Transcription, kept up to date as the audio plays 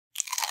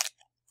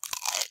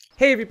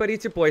Hey everybody,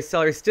 it's your boy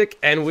CeleryStick,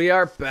 and we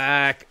are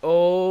back.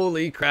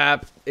 Holy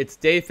crap, it's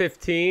day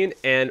 15,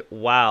 and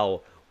wow,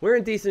 we're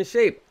in decent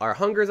shape. Our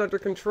hunger's under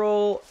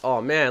control.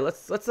 Oh man,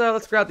 let's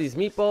grab these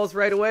meatballs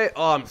right away.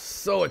 Oh, I'm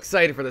so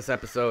excited for this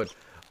episode.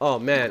 Oh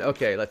man,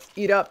 okay, let's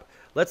eat up.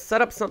 Let's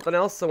set up something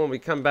else so when we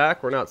come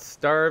back, we're not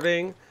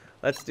starving.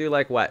 Let's do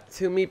like what,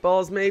 2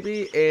 meatballs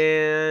maybe?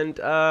 And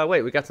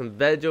wait, we got some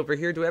veg over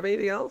here. Do we have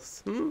anything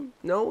else?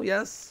 No?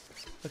 Yes?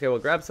 Okay, we'll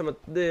grab some of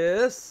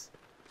this.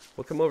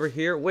 We'll come over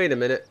here. Wait a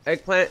minute.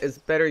 Eggplant is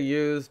better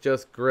used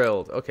just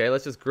grilled. Okay,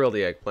 let's just grill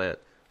the eggplant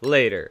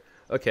later.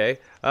 Okay,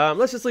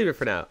 let's just leave it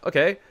for now.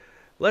 Okay,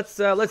 let's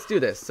do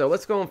this. So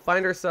let's go and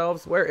find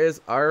ourselves. Where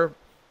is our?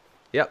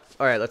 Yep.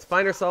 All right, let's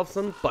find ourselves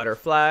some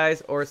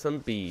butterflies or some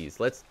bees.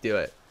 Let's do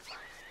it.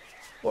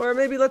 Or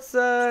maybe let's.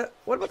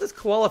 What about this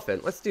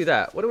koalefant? Let's do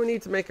that. What do we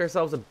need to make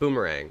ourselves a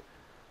boomerang?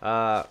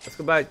 Let's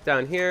go back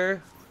down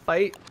here.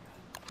 Fight.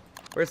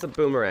 Where's the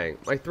boomerang?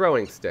 My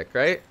throwing stick,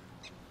 right?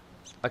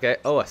 Okay,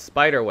 oh, a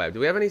spider web. Do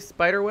we have any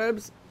spider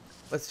webs?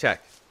 Let's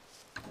check.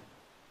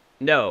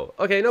 No.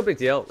 Okay, no big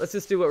deal. Let's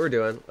just do what we're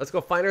doing. Let's go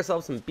find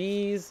ourselves some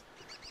bees.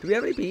 Do we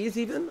have any bees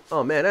even?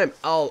 Oh man, I'm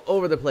all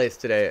over the place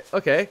today.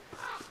 Okay.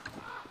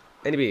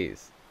 Any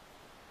bees?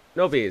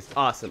 No bees.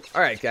 Awesome.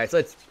 Alright guys,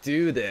 let's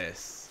do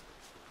this.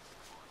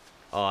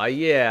 Aw,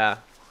 yeah.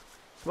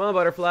 Come on,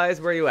 butterflies,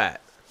 where are you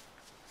at?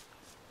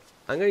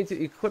 I'm going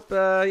to equip,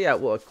 yeah,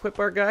 we'll equip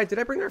our guy. Did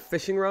I bring our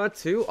fishing rod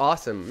too?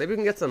 Awesome. Maybe we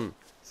can get some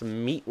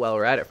meat while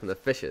we're at it from the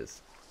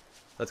fishes.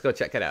 Let's go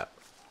check it out.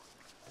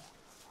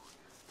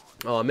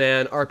 Oh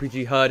man,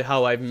 RPG HUD,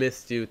 how I've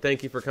missed you.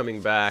 Thank you for coming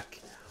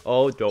back.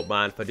 Oh, don't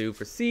mind if I do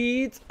for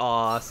seeds.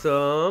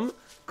 Awesome.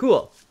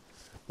 Cool.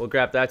 We'll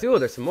grab that too. Oh,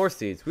 there's some more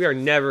seeds. We are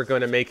never going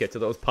to make it to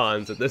those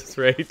ponds at this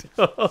rate.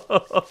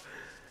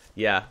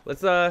 Yeah,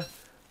 let's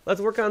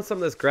work on some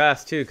of this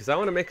grass too, because I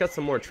want to make us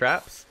some more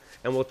traps,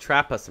 and we'll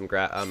trap us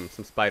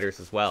some spiders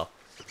as well.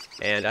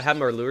 And I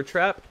have our lure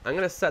trap. I'm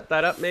going to set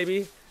that up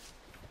maybe.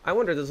 I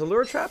wonder, does the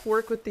lure trap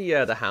work with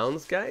the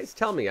hounds, guys?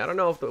 Tell me. I don't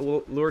know if the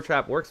lure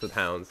trap works with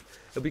hounds.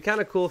 It would be kind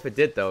of cool if it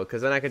did, though,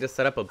 because then I could just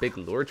set up a big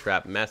lure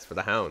trap mess for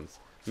the hounds.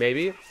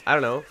 Maybe? I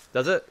don't know.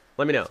 Does it?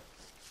 Let me know.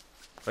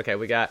 Okay,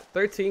 we got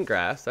 13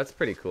 grass. That's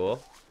pretty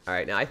cool. All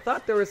right, now I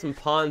thought there were some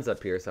ponds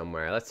up here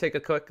somewhere. Let's take a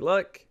quick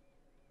look.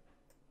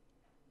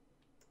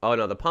 Oh,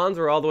 no, the ponds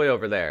were all the way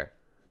over there.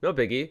 No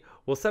biggie.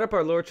 We'll set up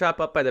our lure trap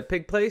up by the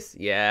pig place.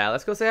 Yeah,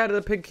 let's go say hi to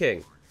the pig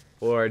king.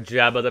 Or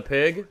Jabba the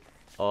pig.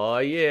 Oh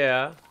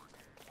yeah.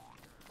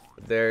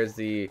 There's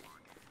the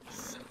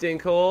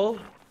stink hole.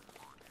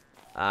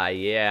 Ah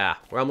yeah.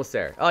 We're almost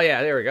there. Oh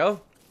yeah, there we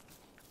go.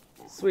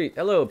 Sweet.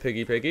 Hello,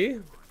 piggy piggy.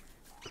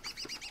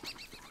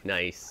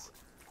 Nice.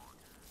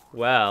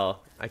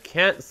 Well, I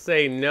can't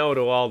say no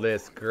to all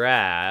this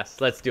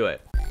grass. Let's do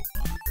it.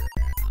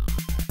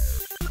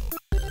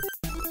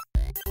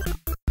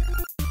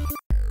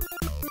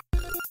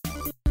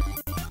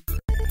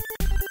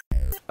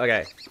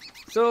 Okay.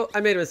 So, I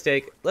made a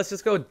mistake. Let's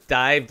just go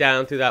dive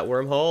down through that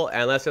wormhole,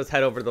 and let's just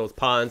head over to those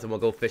ponds, and we'll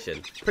go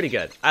fishing. Pretty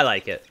good. I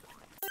like it.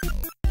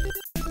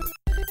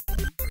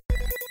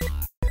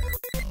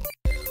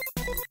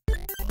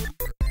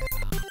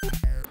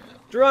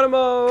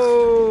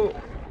 Geronimo!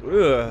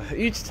 Ugh,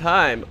 each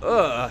time.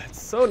 Ugh,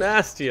 it's so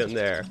nasty in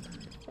there.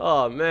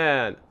 Oh,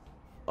 man.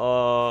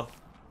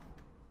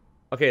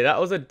 Okay, that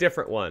was a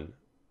different one.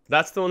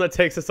 That's the one that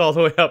takes us all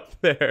the way up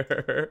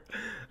there.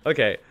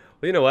 Okay,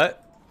 well, you know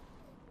what?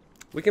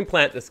 We can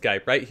plant this guy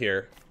right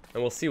here,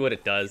 and we'll see what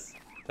it does.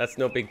 That's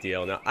no big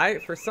deal. Now,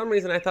 for some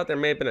reason, I thought there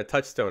may have been a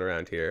touchstone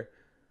around here.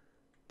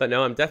 But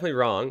no, I'm definitely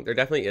wrong. There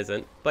definitely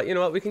isn't. But you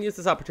know what? We can use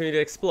this opportunity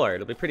to explore.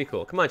 It'll be pretty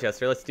cool. Come on,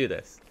 Chester. Let's do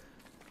this.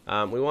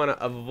 We want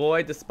to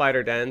avoid the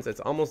spider dens.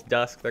 It's almost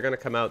dusk. They're going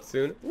to come out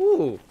soon.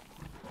 Ooh!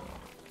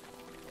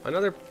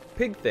 Another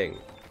pig thing.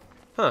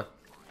 Huh.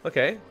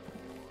 Okay.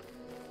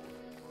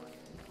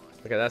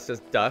 Okay, that's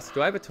just dusk.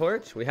 Do I have a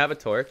torch? We have a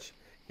torch.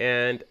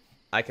 And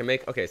I can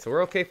make, okay, so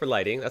we're okay for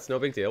lighting. That's no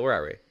big deal. Where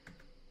are we?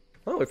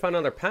 Oh, we found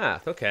another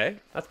path. Okay,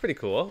 that's pretty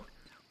cool.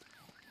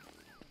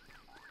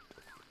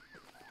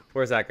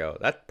 Where's that go?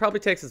 That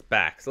probably takes us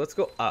back. So let's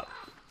go up.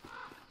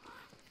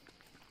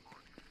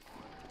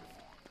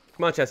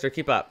 Come on, Chester,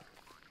 keep up.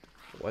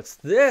 What's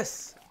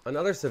this?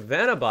 Another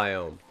savanna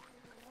biome.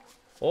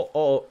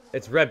 Oh,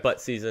 it's red butt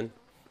season.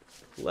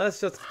 Let's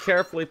just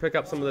carefully pick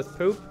up some of this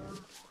poop.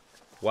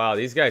 Wow,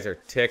 these guys are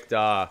ticked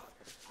off.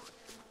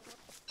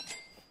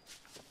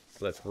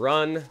 Let's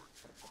run.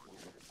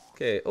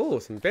 Okay. Oh,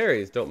 some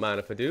berries. Don't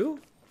mind if I do.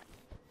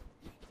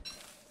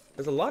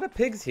 There's a lot of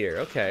pigs here.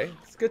 Okay.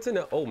 It's good to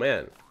know. Oh,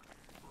 man.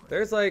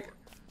 There's like...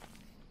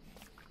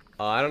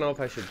 I don't know if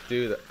I should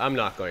do that. I'm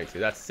not going to.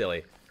 That's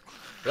silly.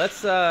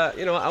 Let's,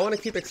 you know, I want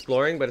to keep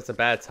exploring, but it's a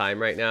bad time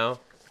right now.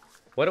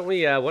 Why don't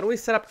we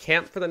set up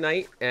camp for the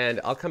night, and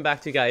I'll come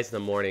back to you guys in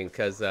the morning,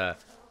 because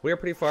we are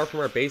pretty far from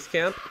our base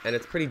camp, and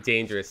it's pretty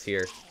dangerous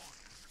here.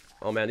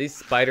 Oh, man. These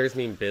spiders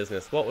mean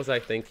business. What was I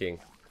thinking?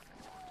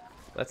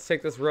 Let's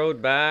take this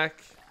road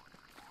back.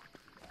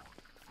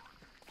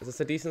 Is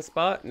this a decent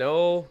spot?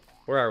 No.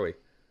 Where are we?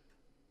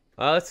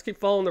 Let's keep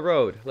following the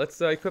road.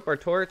 Let's equip our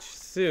torch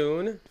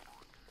soon.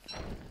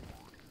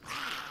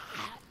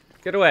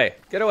 Get away.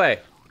 Get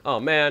away.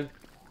 Oh, man.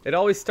 It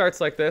always starts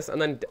like this,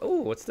 and then...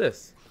 Oh, what's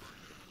this?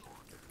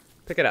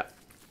 Pick it up.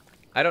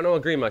 I don't know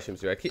what green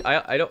mushrooms do.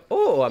 I don't...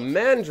 Oh, a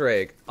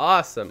mandrake.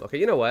 Awesome. Okay,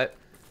 you know what?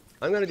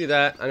 I'm going to do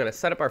that. I'm going to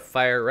set up our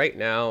fire right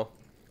now.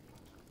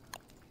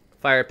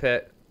 Fire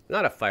pit.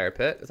 Not a fire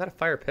pit. Is that a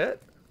fire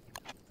pit?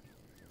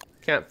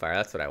 Campfire.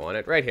 That's what I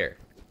wanted. Right here.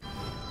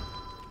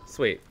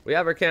 Sweet. We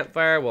have our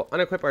campfire. We'll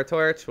unequip our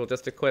torch. We'll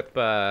just equip...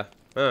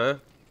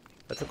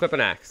 let's equip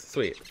an axe.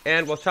 Sweet.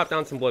 And we'll chop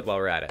down some wood while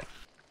we're at it.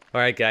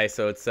 Alright guys,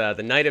 so it's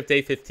the night of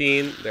day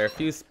 15. There are a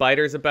few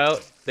spiders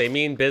about. They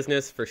mean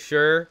business for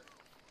sure.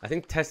 I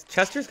think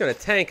Chester's gonna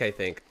tank, I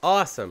think.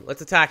 Awesome.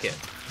 Let's attack it.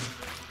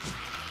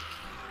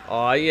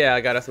 Oh yeah,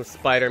 I got us some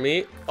spider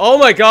meat. Oh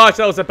my gosh,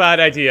 that was a bad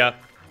idea.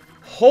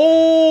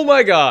 Oh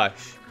my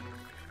gosh.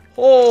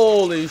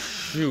 Holy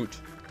shoot.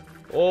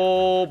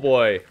 Oh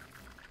boy.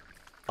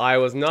 I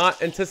was not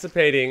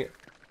anticipating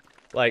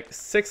like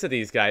 6 of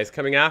these guys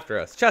coming after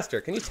us. Chester,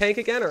 can you tank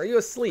again, or are you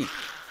asleep?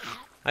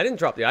 I didn't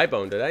drop the eye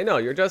bone, did I? No,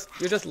 you're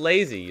just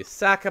lazy. You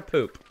sack of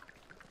poop.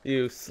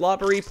 You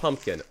slobbery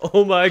pumpkin.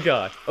 Oh my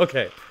gosh.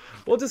 Okay.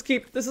 We'll just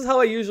keep... This is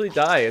how I usually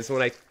die, is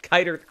when I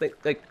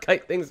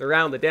kite things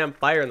around the damn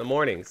fire in the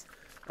mornings.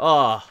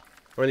 Oh.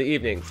 Or in the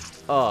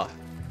evenings. Oh.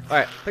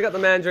 Alright, pick up the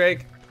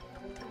mandrake.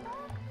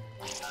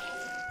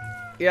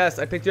 Yes,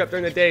 I picked you up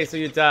during the day, so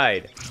you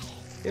died.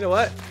 You know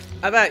what?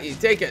 How about you?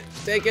 Take it.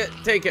 Take it.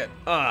 Take it.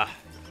 Ah.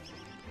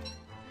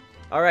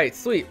 Alright,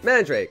 sweet.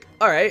 Mandrake.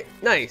 Alright,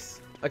 nice.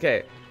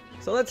 Okay,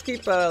 so let's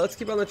keep on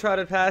the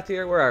trotted path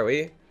here. Where are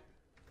we?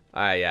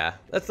 Alright, yeah.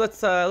 Let's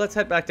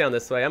head back down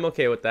this way. I'm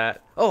okay with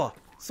that. Oh,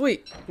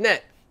 sweet.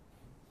 Net.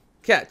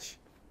 Catch.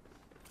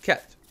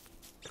 Catch.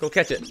 Go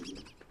catch it.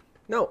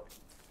 No.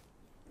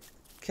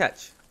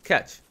 Catch.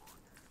 Catch.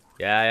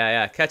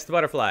 Yeah. Catch the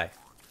butterfly.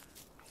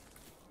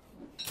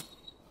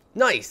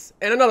 Nice.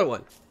 And another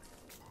one.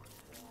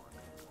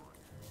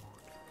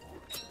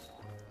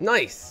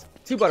 Nice.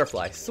 2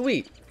 butterflies.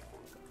 Sweet.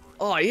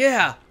 Oh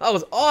yeah, that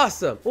was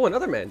awesome. Oh,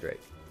 another mandrake.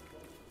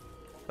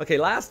 Okay,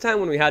 last time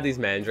when we had these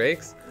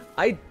mandrakes,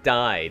 I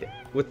died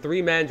with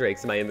 3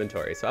 mandrakes in my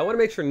inventory. So I want to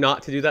make sure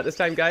not to do that this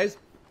time, guys.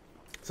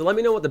 So let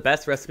me know what the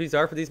best recipes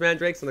are for these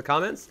mandrakes in the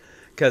comments,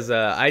 because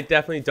I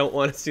definitely don't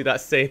want to do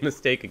that same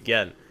mistake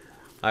again.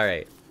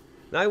 Alright.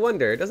 Now I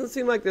wonder, it doesn't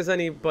seem like there's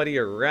anybody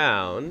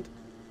around.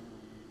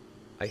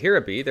 I hear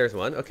a bee, there's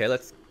one. Okay,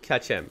 let's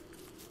catch him.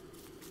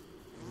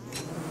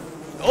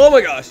 Oh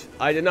my gosh,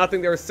 I did not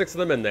think there were 6 of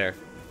them in there.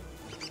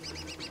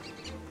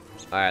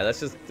 Alright, let's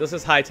just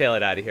hightail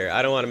it out of here.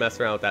 I don't want to mess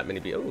around with that many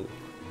bees. Ooh,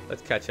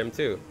 let's catch him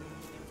too.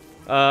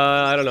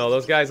 I don't know.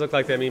 Those guys look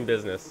like they mean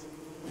business.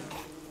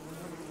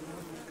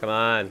 Come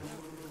on.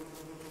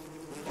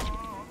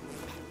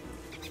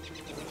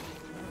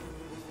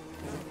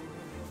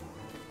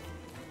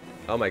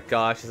 Oh my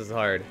gosh, this is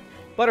hard.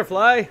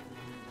 Butterfly!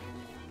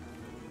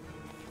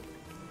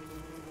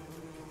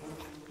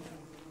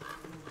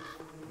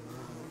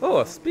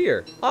 Oh, a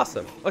spear.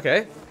 Awesome. Okay.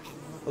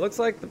 It looks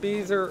like the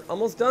bees are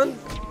almost done.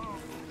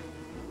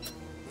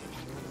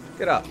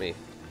 Get off me.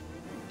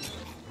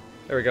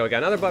 There we go. We got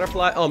another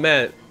butterfly. Oh,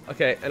 man.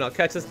 Okay, and I'll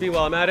catch this bee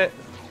while I'm at it.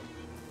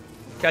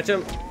 Catch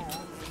him.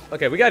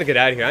 Okay, we gotta get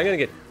out of here. I'm gonna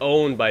get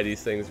owned by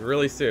these things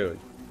really soon.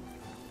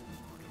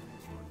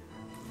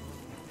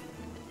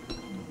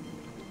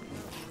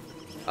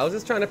 I was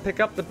just trying to pick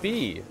up the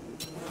bee.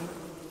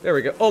 There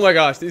we go. Oh my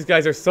gosh, these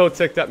guys are so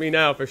ticked at me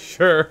now for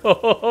sure.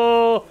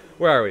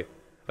 Where are we?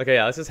 Okay,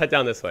 yeah, let's just head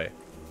down this way.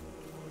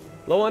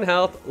 Low on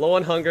health, low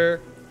on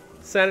hunger.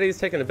 Sanity's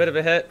taking a bit of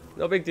a hit.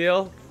 No big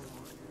deal.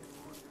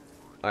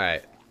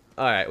 Alright.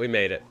 Alright, we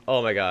made it.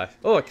 Oh my gosh.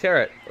 Oh, a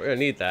carrot. We're gonna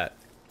need that.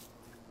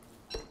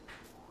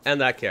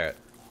 And that carrot.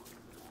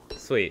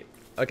 Sweet.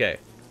 Okay.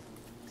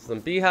 Some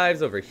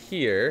beehives over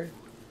here.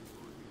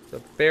 The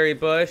berry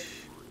bush.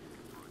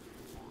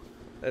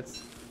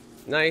 That's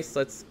nice.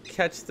 Let's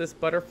catch this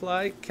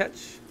butterfly.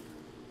 Catch.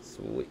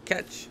 Sweet.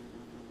 Catch.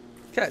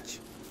 Catch.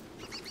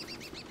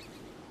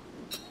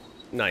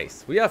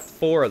 Nice. We have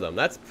 4 of them.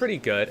 That's pretty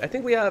good. I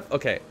think we have...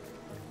 Okay.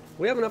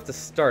 We have enough to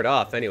start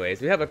off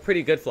anyways. We have a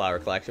pretty good flower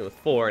collection with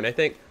 4. And I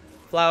think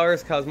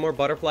flowers cause more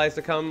butterflies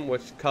to come,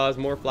 which cause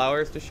more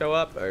flowers to show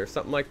up. Or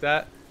something like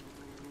that.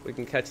 We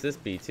can catch this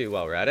bee too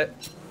while we're at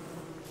it.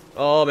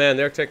 Oh man,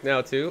 they're ticked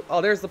now too.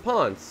 Oh, there's the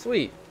pond.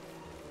 Sweet.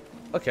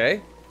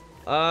 Okay.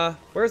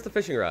 Where's the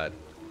fishing rod?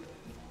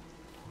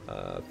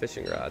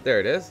 Fishing rod. There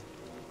it is.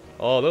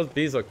 Oh, those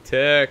bees look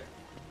ticked.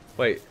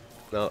 Wait.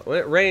 No, when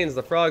it rains,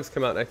 the frogs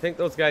come out, and I think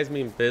those guys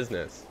mean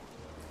business.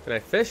 Can I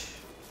fish?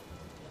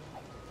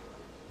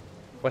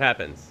 What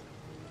happens?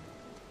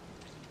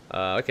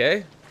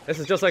 Okay. This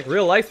is just like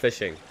real life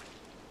fishing.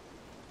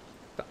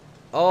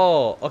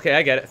 Oh, okay,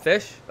 I get it.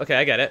 Fish. Okay,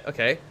 I get it.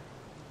 Okay.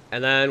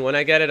 And then when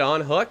I get it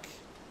on hook.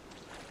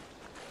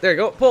 There you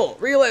go. Pull.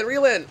 Reel in.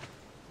 Reel in.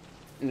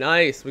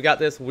 Nice. We got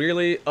this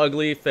really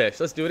ugly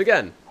fish. Let's do it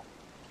again.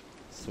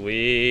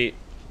 Sweet.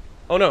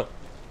 Oh, no.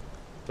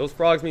 Those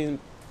frogs mean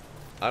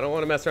I don't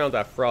want to mess around with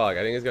that frog.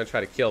 I think he's going to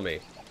try to kill me.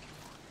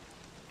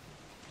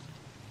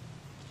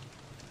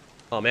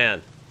 Oh,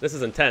 man. This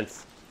is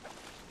intense.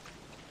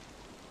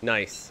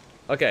 Nice.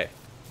 Okay.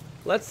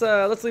 Let's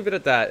leave it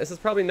at that. This is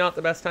probably not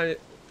the best time to...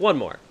 One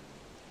more.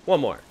 One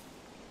more.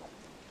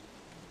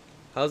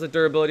 How's the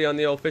durability on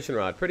the old fishing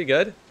rod? Pretty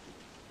good.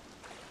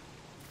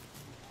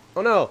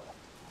 Oh, no.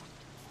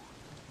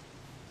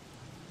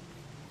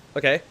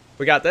 Okay.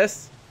 We got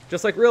this.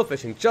 Just like real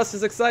fishing. Just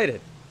as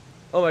excited.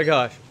 Oh, my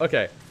gosh.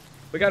 Okay.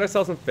 We got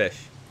ourselves some fish.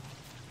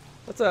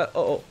 Let's,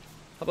 oh.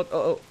 How about,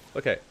 oh.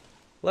 Okay.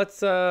 Let's,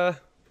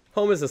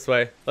 home is this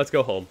way. Let's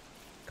go home.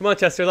 Come on,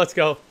 Chester. Let's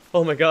go.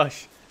 Oh, my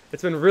gosh.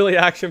 It's been really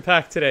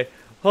action-packed today.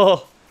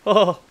 Oh.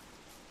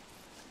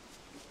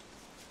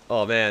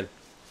 Oh, man.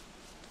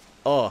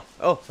 Oh,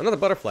 another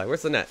butterfly.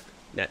 Where's the net?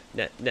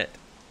 Net.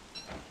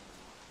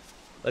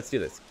 Let's do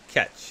this.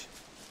 Catch.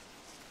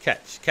 Come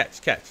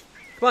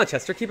on,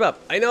 Chester. Keep up.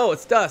 I know,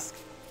 it's dusk.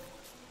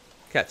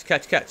 Catch.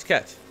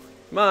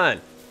 Come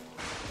on.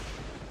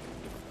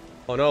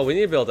 Oh, no. We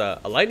need to build a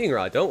lightning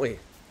rod, don't we?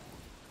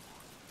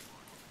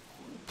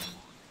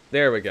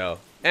 There we go.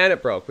 And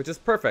it broke, which is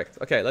perfect.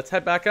 Okay, let's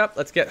head back up.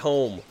 Let's get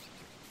home.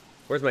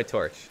 Where's my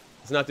torch?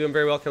 It's not doing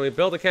very well. Can we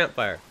build a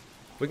campfire?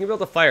 We can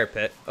build a fire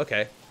pit.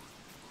 Okay.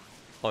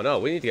 Oh no,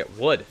 we need to get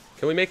wood.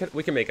 Can we make it?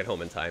 We can make it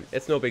home in time.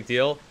 It's no big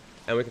deal.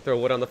 And we can throw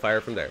wood on the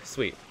fire from there.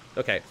 Sweet.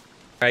 Okay.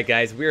 Alright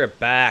guys, we are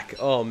back.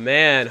 Oh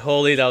man,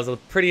 holy, that was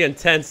pretty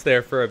intense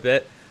there for a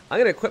bit. I'm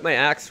going to equip my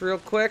axe real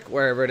quick,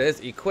 wherever it is.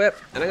 Equip.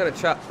 And I'm going to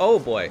chop... Oh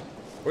boy.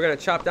 We're going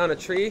to chop down a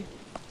tree.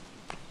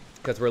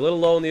 Because we're a little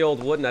low in the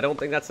old wood, and I don't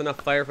think that's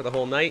enough fire for the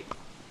whole night.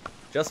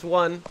 Just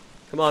one.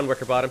 Come on,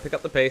 Wickerbottom. Pick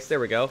up the pace. There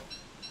we go.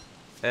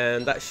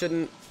 And that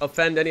shouldn't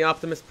offend any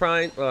Optimus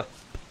Primes.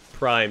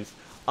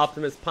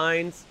 Optimus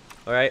Pines.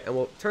 Alright, and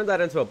we'll turn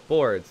that into a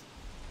boards.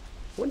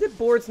 When did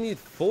boards need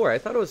 4? I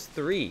thought it was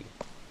 3.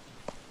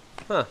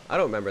 Huh, I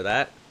don't remember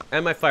that.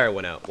 And my fire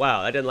went out.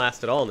 Wow, that didn't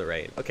last at all in the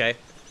rain. Okay.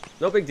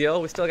 No big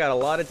deal. We still got a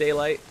lot of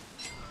daylight.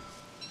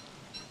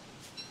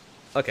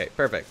 Okay,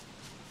 perfect.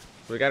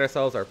 We got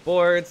ourselves our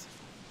boards.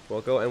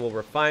 We'll go and we'll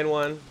refine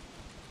one.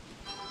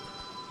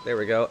 There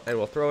we go. And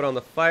we'll throw it on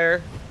the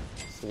fire.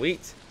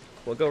 Sweet.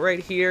 We'll go right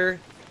here.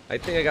 I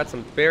think I got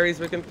some berries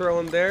we can throw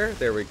in there.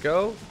 There we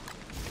go.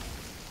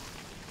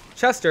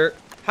 Chester.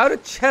 How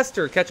did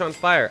Chester catch on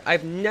fire?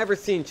 I've never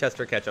seen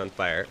Chester catch on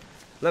fire.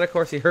 And then, of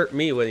course, he hurt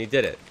me when he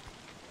did it.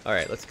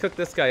 Alright, let's cook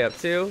this guy up,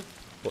 too.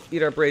 We'll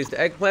eat our braised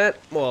eggplant.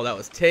 Well, that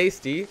was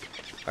tasty.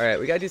 Alright,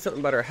 we gotta do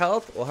something about our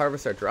health. We'll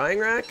harvest our drying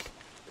rack.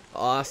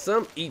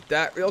 Awesome. Eat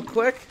that real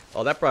quick.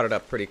 Oh, that brought it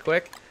up pretty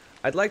quick.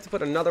 I'd like to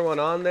put another one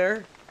on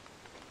there.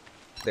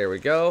 There we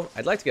go.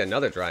 I'd like to get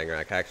another drying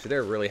rack, actually.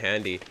 They're really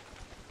handy.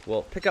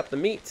 We'll pick up the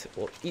meat.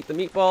 We'll eat the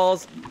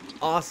meatballs.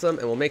 Awesome.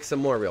 And we'll make some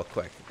more real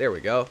quick. There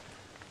we go.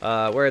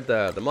 Where'd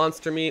the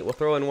monster meat? We'll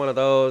throw in one of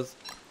those.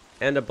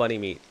 And a bunny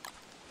meat.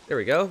 There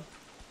we go.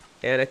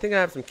 And I think I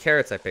have some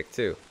carrots I picked,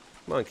 too.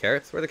 Come on,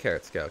 carrots. Where'd the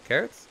carrots go?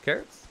 Carrots?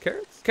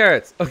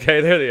 Carrots.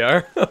 Okay, there they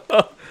are.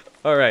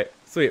 Alright.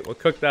 Sweet. We'll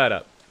cook that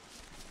up.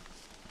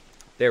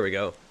 There we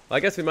go. Well, I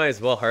guess we might as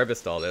well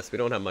harvest all this. We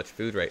don't have much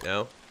food right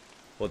now.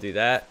 We'll do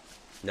that.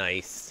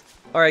 Nice.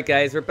 Alright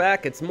guys, we're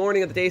back. It's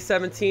morning of the day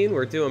 17.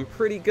 We're doing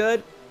pretty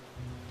good.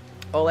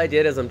 All I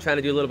did is I'm trying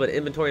to do a little bit of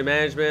inventory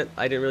management.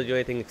 I didn't really do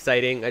anything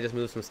exciting. I just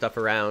moved some stuff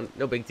around.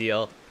 No big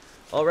deal.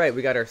 Alright,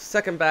 we got our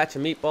second batch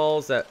of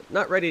meatballs that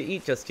not ready to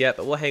eat just yet,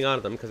 but we'll hang on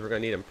to them because we're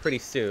going to need them pretty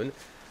soon.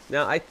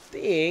 Now, I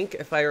think,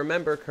 if I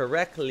remember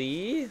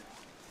correctly...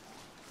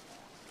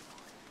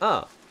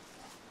 Oh.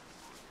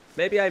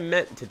 Maybe I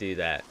meant to do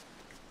that.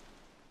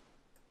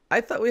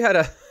 I thought we had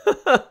a...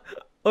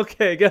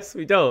 Okay, I guess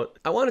we don't.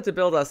 I wanted to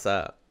build us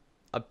a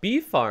bee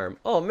farm.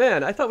 Oh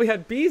man, I thought we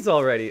had bees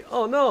already.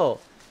 Oh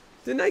no.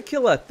 Didn't I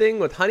kill a thing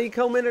with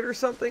honeycomb in it or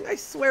something? I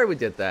swear we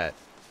did that.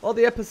 All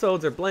the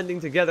episodes are blending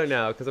together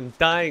now because I'm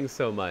dying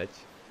so much.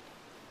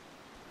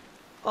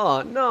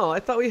 Oh no,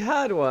 I thought we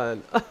had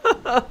one.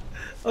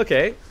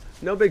 Okay,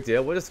 no big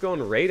deal. We'll just go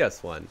and raid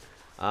us one.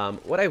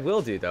 What I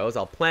will do though is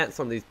I'll plant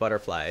some of these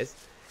butterflies.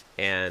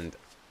 And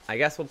I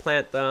guess we'll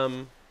plant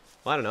them,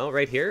 I don't know,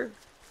 right here?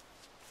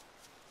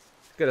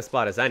 As good a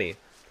spot as any.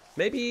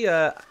 Maybe,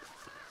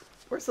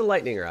 where's the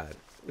lightning rod?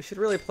 We should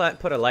really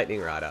put a lightning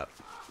rod up.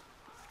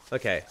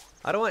 Okay,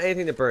 I don't want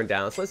anything to burn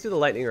down, so let's do the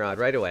lightning rod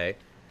right away.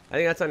 I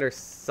think that's under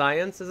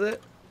science, is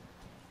it?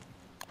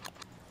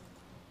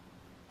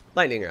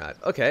 Lightning rod.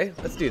 Okay,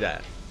 let's do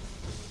that.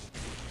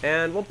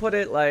 And we'll put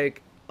it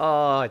like,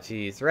 oh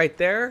geez, right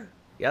there?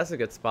 Yeah, that's a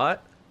good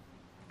spot.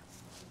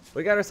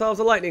 We got ourselves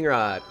a lightning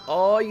rod.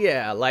 Oh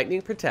yeah,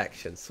 lightning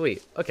protection.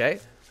 Sweet. Okay.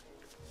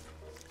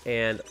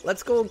 And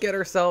let's go get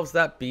ourselves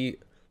that beehive.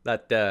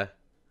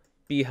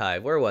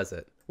 Where was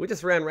it? We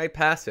just ran right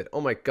past it.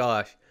 Oh my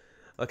gosh.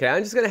 Okay,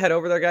 I'm just gonna head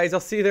over there, guys. I'll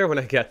see you there when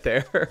I get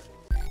there.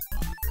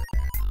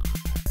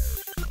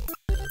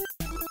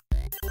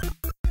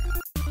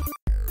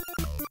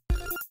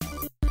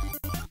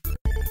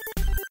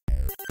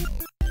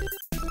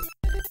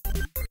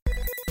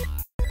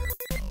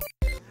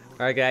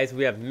 Alright guys,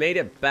 we have made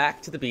it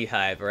back to the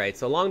beehive. Alright,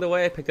 so along the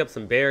way I picked up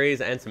some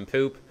berries and some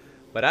poop.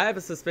 But I have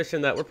a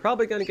suspicion that we're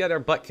probably going to get our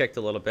butt kicked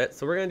a little bit.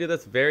 So we're going to do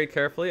this very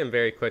carefully and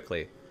very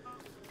quickly.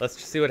 Let's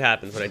just see what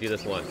happens when I do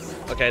this once.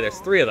 Okay, there's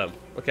 3 of them.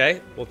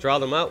 Okay, we'll draw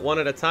them out one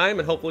at a time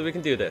and hopefully we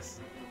can do this.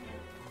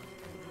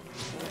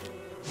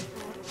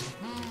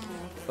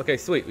 Okay,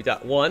 sweet. We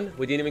got 1.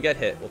 We didn't even get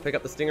hit. We'll pick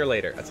up the stinger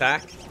later.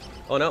 Attack.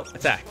 Oh no,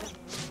 attack.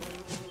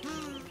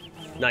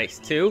 Nice.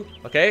 2.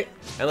 Okay,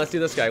 and let's do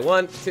this guy.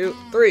 1, 2,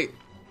 3.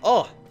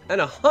 Oh,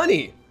 and a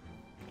honey.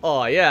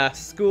 Oh yeah,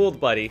 schooled,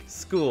 buddy.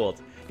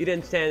 Schooled. You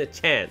didn't stand a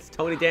chance.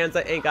 Tony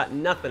Danza ain't got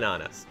nothing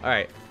on us.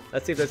 Alright,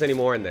 let's see if there's any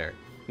more in there.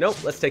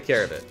 Nope, let's take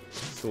care of it.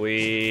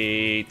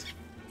 Sweet.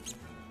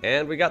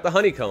 And we got the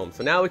honeycomb.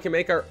 So now we can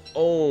make our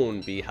own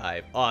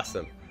beehive.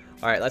 Awesome.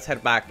 Alright, let's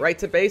head back right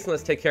to base and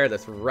let's take care of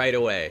this right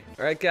away.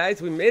 Alright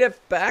guys, we made it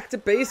back to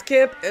base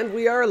camp and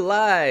we are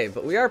live.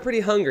 But we are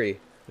pretty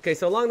hungry. Okay,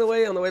 so along the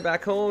way, on the way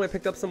back home, I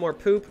picked up some more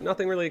poop.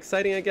 Nothing really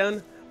exciting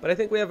again. But I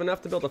think we have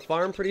enough to build a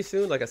farm pretty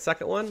soon, like a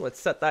second one.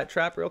 Let's set that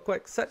trap real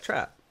quick. Set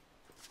trap.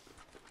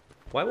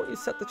 Why won't you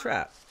set the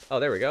trap? Oh,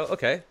 there we go.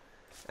 Okay.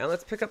 And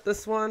let's pick up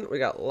this one. We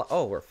got...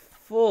 Oh, we're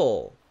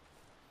full.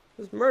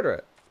 Just murder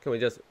it. Can we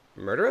just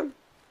murder him?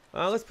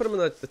 Let's put him in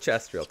the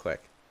chest real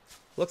quick.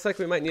 Looks like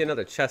we might need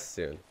another chest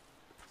soon.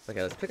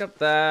 Okay, let's pick up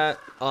that.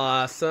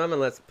 Awesome.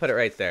 And let's put it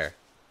right there.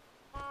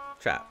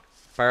 Trap.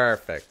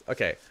 Perfect.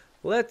 Okay.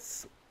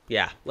 Let's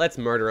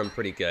murder him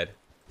pretty good.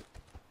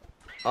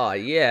 Oh,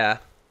 yeah.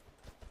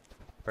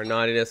 Our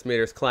naughtiness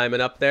meter's climbing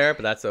up there,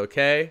 but that's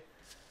okay.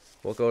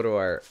 We'll go to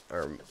our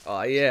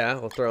oh yeah,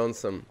 we'll throw in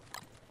some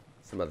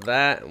of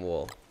that, and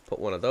we'll put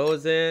one of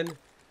those in.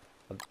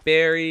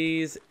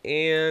 Berries,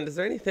 and is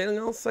there anything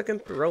else I can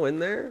throw in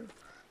there?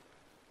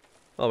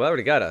 Oh, we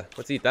already got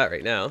let's eat that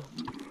right now.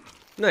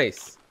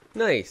 Nice,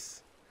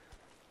 nice.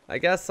 I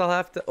guess I'll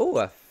have to, oh,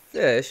 a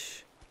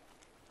fish.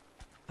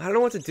 I don't know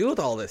what to do with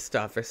all this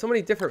stuff. There's so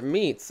many different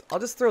meats. I'll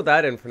just throw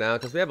that in for now,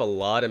 because we have a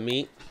lot of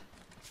meat.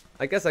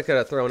 I guess I could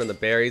have thrown in the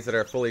berries that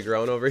are fully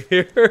grown over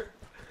here.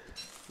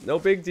 No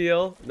big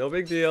deal. No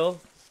big deal.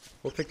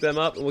 We'll pick them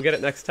up and we'll get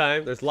it next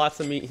time. There's lots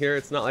of meat here.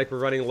 It's not like we're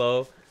running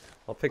low.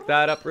 I'll pick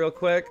that up real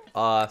quick.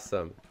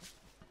 Awesome.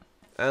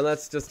 And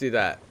let's just do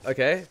that.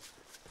 Okay.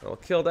 I'll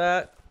kill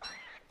that.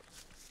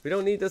 We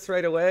don't need this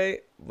right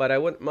away, but I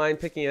wouldn't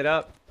mind picking it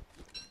up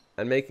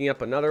and making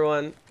up another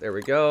one. There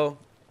we go.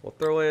 We'll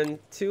throw in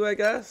 2, I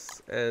guess,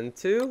 and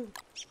 2.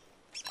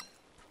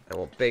 And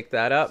we'll bake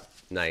that up.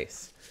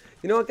 Nice.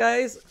 You know what,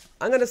 guys?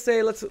 I'm gonna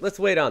say let's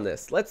wait on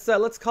this. Let's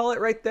call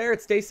it right there.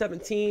 It's day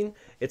 17.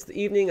 It's the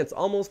evening. It's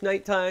almost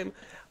nighttime.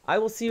 I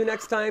will see you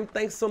next time.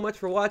 Thanks so much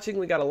for watching.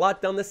 We got a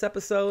lot done this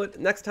episode.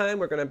 Next time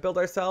we're gonna build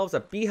ourselves a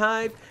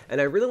beehive,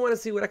 and I really want to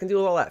see what I can do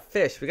with all that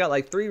fish. We got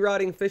like 3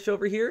 rotting fish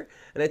over here,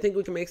 and I think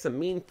we can make some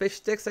mean fish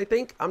sticks. I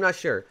think. I'm not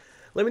sure.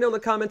 Let me know in the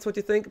comments what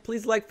you think.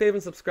 Please like, favorite,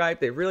 and subscribe.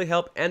 They really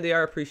help, and they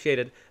are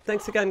appreciated.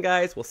 Thanks again,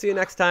 guys. We'll see you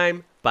next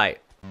time. Bye.